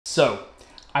So,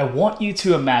 I want you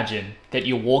to imagine that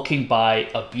you're walking by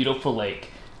a beautiful lake,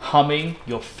 humming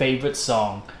your favorite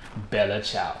song, Bella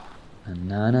Ciao.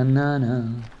 Na na na na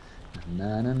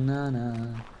na na na na na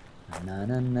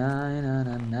na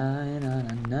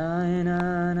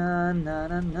na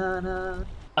na na na.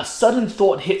 A sudden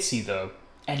thought hits you though,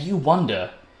 and you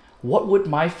wonder, what would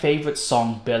my favorite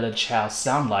song Bella Ciao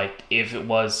sound like if it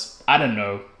was, I don't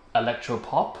know, electro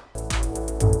pop?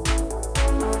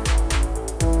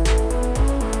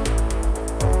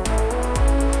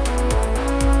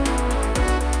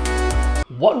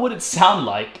 What would it sound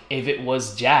like if it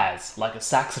was jazz, like a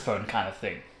saxophone kind of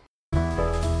thing?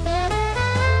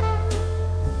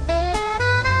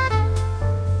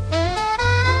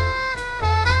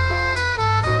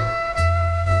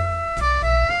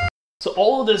 So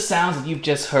all of the sounds that you've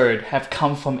just heard have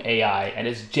come from AI and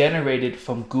is generated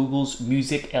from Google's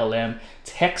Music LM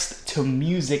text to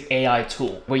music AI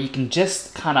tool, where you can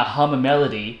just kind of hum a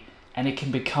melody and it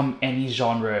can become any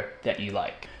genre that you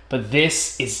like. But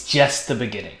this is just the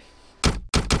beginning.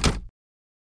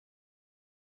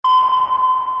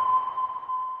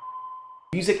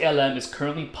 Music LM is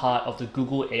currently part of the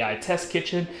Google AI Test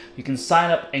Kitchen. You can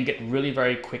sign up and get really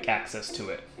very quick access to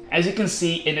it. As you can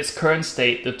see, in its current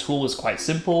state, the tool is quite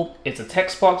simple. It's a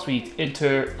text box where you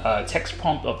enter a text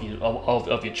prompt of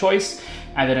your choice,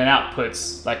 and then it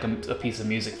outputs like a piece of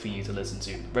music for you to listen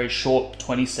to. Very short,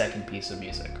 20-second piece of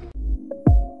music.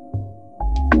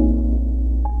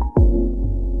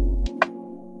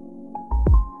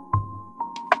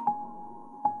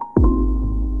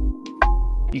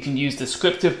 You can use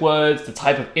descriptive words, the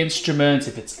type of instruments,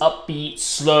 if it's upbeat,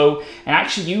 slow, and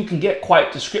actually you can get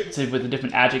quite descriptive with the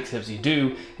different adjectives you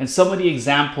do. And some of the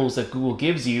examples that Google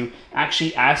gives you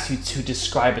actually ask you to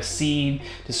describe a scene,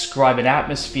 describe an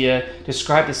atmosphere,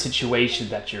 describe the situation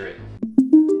that you're in.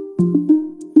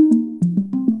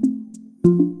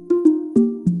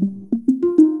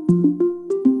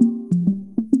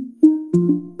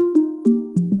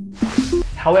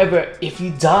 However, if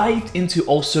you dived into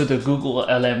also the Google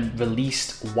LM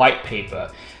released white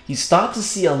paper, you start to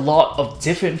see a lot of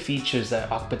different features that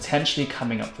are potentially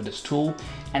coming up for this tool,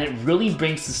 and it really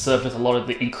brings to surface a lot of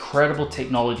the incredible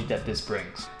technology that this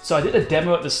brings. So I did a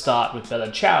demo at the start with Bella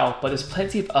Ciao, but there's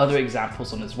plenty of other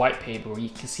examples on this white paper where you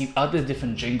can see other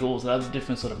different jingles and other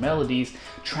different sort of melodies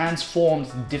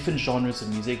transformed different genres of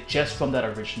music just from that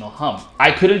original hum.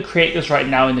 I couldn't create this right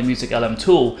now in the Music LM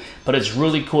tool, but it's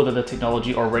really cool that the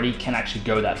technology already can actually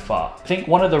go that far. I think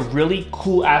one of the really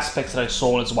cool aspects that I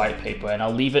saw in this white paper, and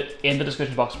I'll leave it in the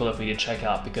description box below for you to check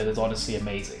out because it's honestly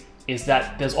amazing, is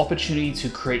that there's opportunity to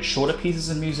create shorter pieces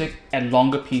of music and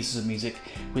longer pieces of music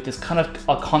with this kind of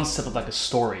a concept of like a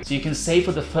story. So you can say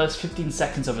for the first 15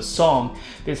 seconds of a song,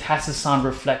 this has to sound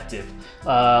reflective,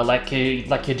 like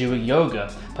you're doing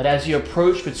yoga. But as you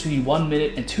approach between 1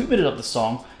 minute and 2 minutes of the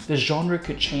song, the genre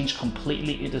could change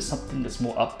completely into something that's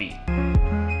more upbeat.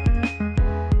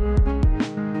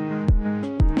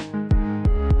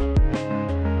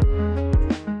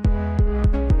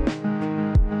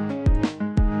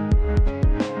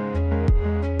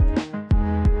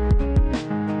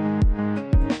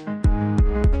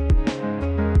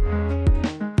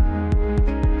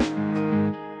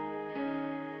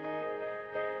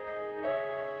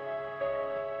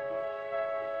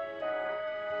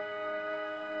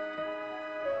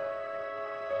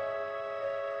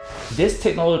 This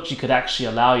technology could actually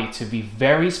allow you to be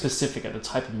very specific at the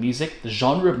type of music, the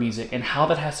genre of music, and how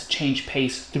that has to change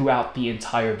pace throughout the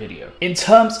entire video. In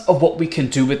terms of what we can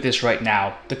do with this right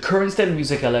now, the current state of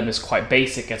Music LM is quite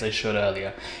basic, as I showed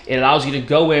earlier. It allows you to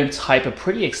go in, type a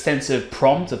pretty extensive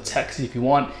prompt of text if you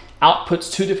want,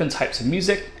 outputs 2 different types of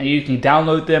music, and you can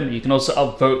download them. You can also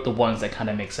upvote the ones that kind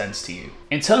of make sense to you.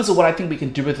 In terms of what I think we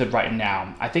can do with it right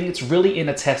now, I think it's really in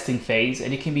a testing phase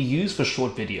and it can be used for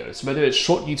short videos, whether it's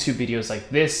short YouTube videos like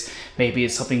this, maybe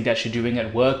it's something that you're doing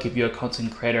at work if you're a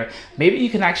content creator. Maybe you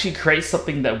can actually create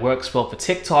something that works well for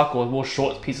TikTok or more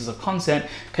short pieces of content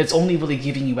because it's only really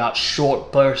giving you out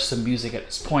short bursts of music at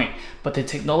this point. But the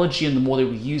technology and the more that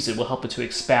we use it will help it to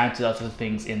expand to other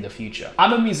things in the future.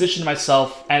 I'm a musician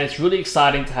myself, and it's really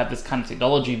exciting to have this kind of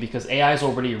technology because AI is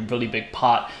already a really big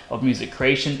part of music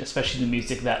creation, especially the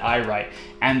music that I write.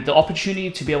 And the opportunity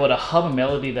to be able to hum a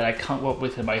melody that I come up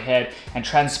with in my head and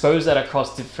transpose that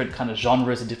across different kind of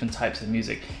genres and different types of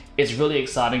music is really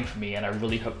exciting for me, and I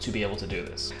really hope to be able to do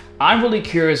this. I'm really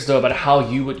curious though about how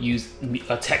you would use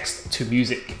a text to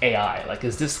music AI. Like,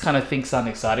 is this kind of thing sound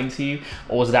exciting to you,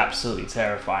 or is it absolutely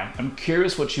terrifying? I'm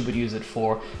curious what you would use it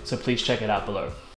for, so please check it out below.